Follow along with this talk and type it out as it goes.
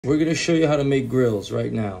We're going to show you how to make grills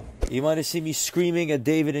right now. You might have seen me screaming at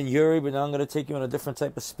David and Yuri, but now I'm going to take you on a different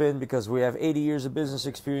type of spin because we have 80 years of business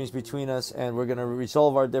experience between us, and we're going to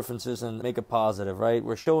resolve our differences and make it positive, right?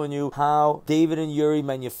 We're showing you how David and Yuri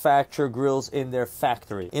manufacture grills in their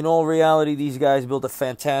factory. In all reality, these guys built a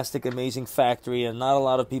fantastic, amazing factory, and not a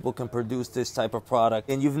lot of people can produce this type of product,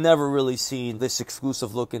 and you've never really seen this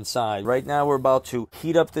exclusive look inside. Right now, we're about to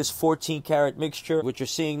heat up this 14-karat mixture. What you're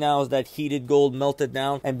seeing now is that heated gold melted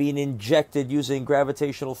down and being injected using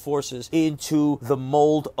gravitational forces into the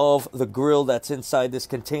mold of the grill that's inside this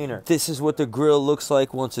container. This is what the grill looks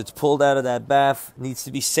like once it's pulled out of that bath. It needs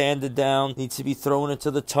to be sanded down, needs to be thrown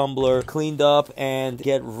into the tumbler, cleaned up, and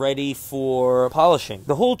get ready for polishing.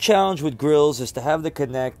 The whole challenge with Grillz is to have the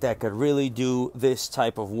connect that could really do this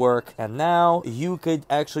type of work, and now you could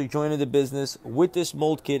actually join in the business with this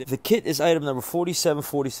mold kit. The kit is item number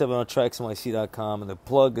 4747 on TraxNYC.com, and the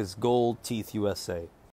plug is Gold Teeth USA.